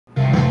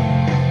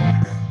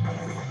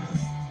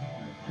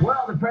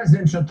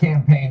presidential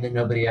campaign that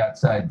nobody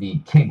outside the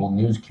cable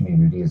news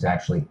community is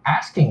actually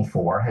asking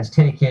for has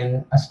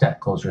taken a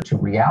step closer to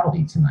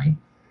reality tonight.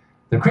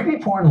 The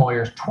Creepy Porn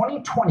Lawyers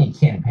 2020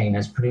 campaign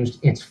has produced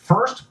its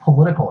first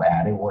political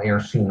ad. It will air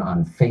soon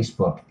on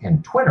Facebook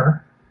and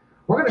Twitter.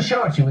 We're going to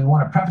show it to you. We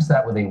want to preface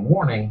that with a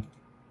warning.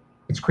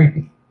 It's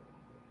creepy.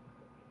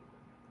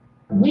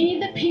 We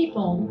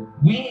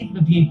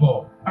the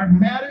people are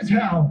mad as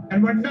hell,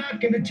 and we're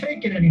not going to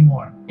take it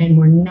anymore. And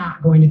we're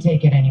not going to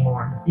take it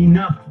anymore.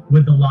 Enough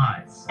with the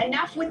lies.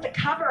 Enough with the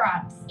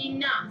cover-ups.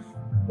 Enough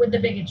with the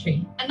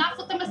bigotry. Enough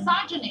with the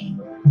misogyny.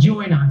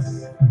 Join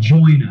us.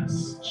 Join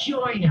us.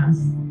 Join us.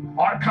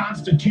 Our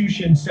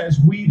Constitution says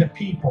we the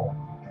people,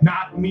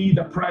 not me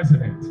the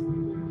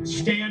president.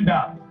 Stand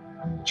up.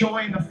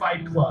 Join the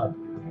Fight Club.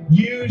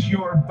 Use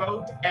your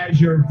vote as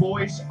your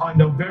voice on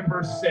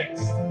November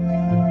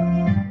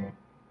 6th.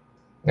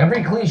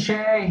 Every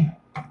cliche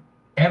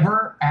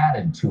ever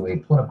added to a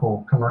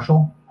political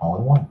commercial, all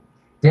in one.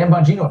 Dan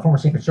Bongino, a former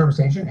Secret Service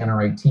agent,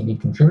 NRA TV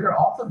contributor,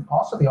 also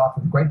the author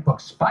of the great book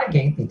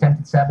Spygate, The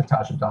Attempted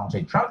Sabotage of Donald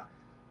J. Trump.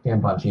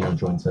 Dan Bongino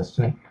joins us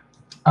tonight.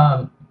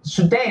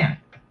 So Dan,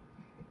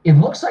 it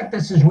looks like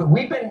this is what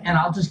we've been, and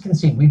I'll just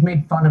concede, we've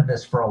made fun of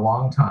this for a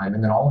long time,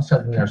 and then all of a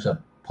sudden there's a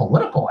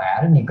political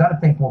ad, and you've got to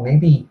think, well,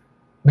 maybe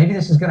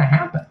this is going to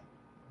happen.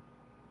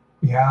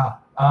 Yeah.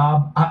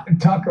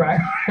 Tucker, I'm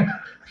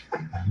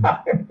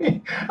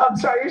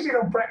sorry, I usually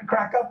don't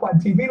crack up on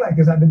TV like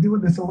this. I've been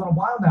doing this a little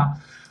while now.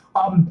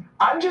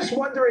 I'm just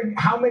wondering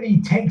how many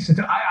takes.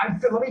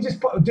 Let me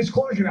just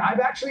disclose you. I've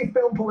actually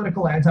filmed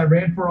political ads. I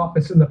ran for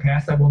office in the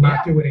past. I will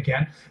not do it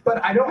again.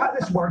 But I know how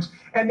this works.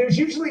 And there's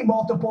usually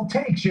multiple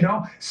takes, you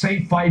know.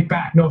 Say fight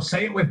back. No,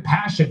 say it with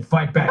passion,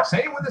 fight back.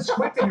 Say it with a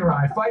squint in your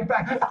eye, fight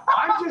back.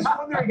 I'm just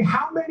wondering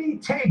how many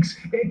takes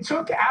it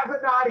took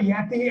Avenatti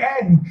at the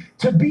end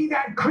to be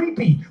that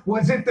creepy.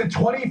 Was it the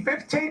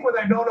 25th take where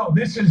they, no,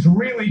 this is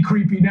really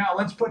creepy now.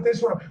 Let's put this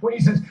one up. When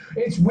he says,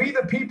 it's we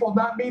the people,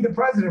 not me the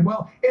president.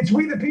 Well, it's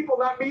we the people,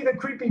 not me the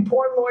creepy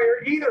porn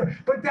lawyer either.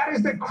 But that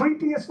is the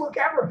creepiest look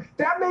ever.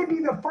 That may be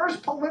the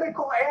first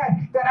political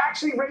ad that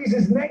actually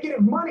raises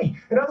negative money.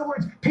 In other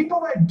words, people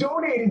that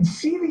donated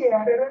see the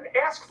ad and then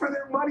ask for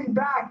their money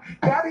back.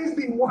 That is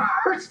the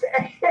worst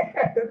ad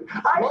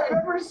I've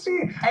ever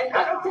seen. And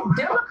I don't think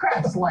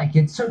Democrats like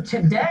it. So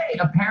today,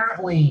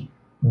 apparently,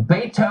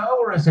 Beto,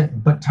 or is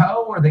it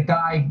Beto, or the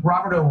guy,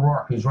 Robert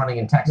O'Rourke, who's running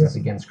in Texas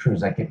against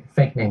Cruz,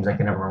 fake names, I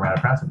can never remember how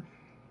to pronounce them.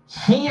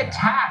 He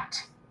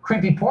attacked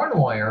Creepy Porn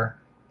Lawyer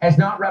as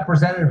not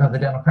representative of the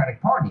Democratic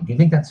Party. Do you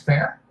think that's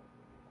fair?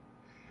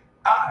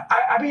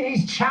 I mean,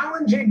 he's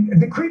challenging,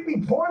 the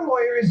Creepy Porn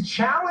Lawyer is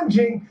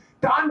challenging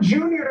Don Jr.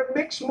 to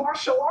mixed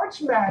martial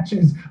arts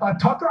matches.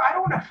 Tucker, I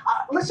don't know.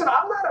 Listen,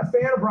 I'm not a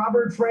fan of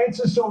Robert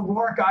Francis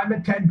O'Rourke. I'm a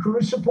Ted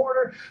Cruz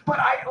supporter. But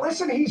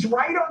listen, he's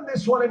right on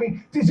this one. I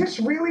mean, is this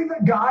really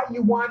the guy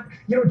you want,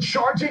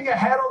 charging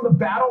ahead on the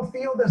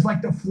battlefield as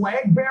like the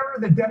flag bearer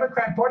of the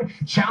Democrat Party,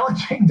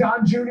 challenging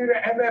Don Jr.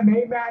 to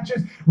MMA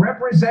matches,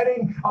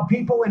 representing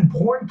people in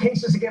porn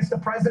cases against the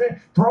president,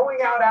 throwing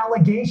out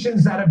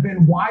allegations that have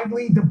been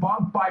widely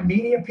debunked by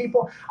media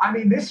people? I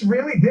mean, this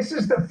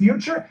is the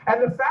future.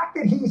 And the fact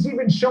that he's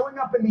even showing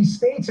up in these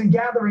states and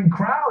gathering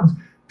crowds,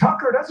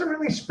 Tucker, doesn't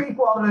really speak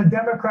well to the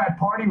Democrat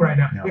Party right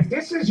now. No. If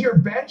this is your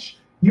bench,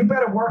 you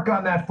better work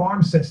on that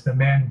farm system,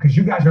 man, because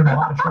you guys are in a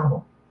lot of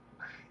trouble.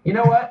 You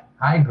know what?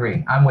 I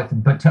agree. I'm with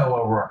Beto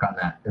O'Rourke on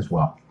that as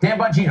well. Dan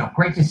Bongino,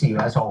 great to see you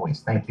as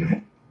always. Thank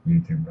you. You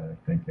too, brother.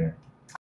 Take care.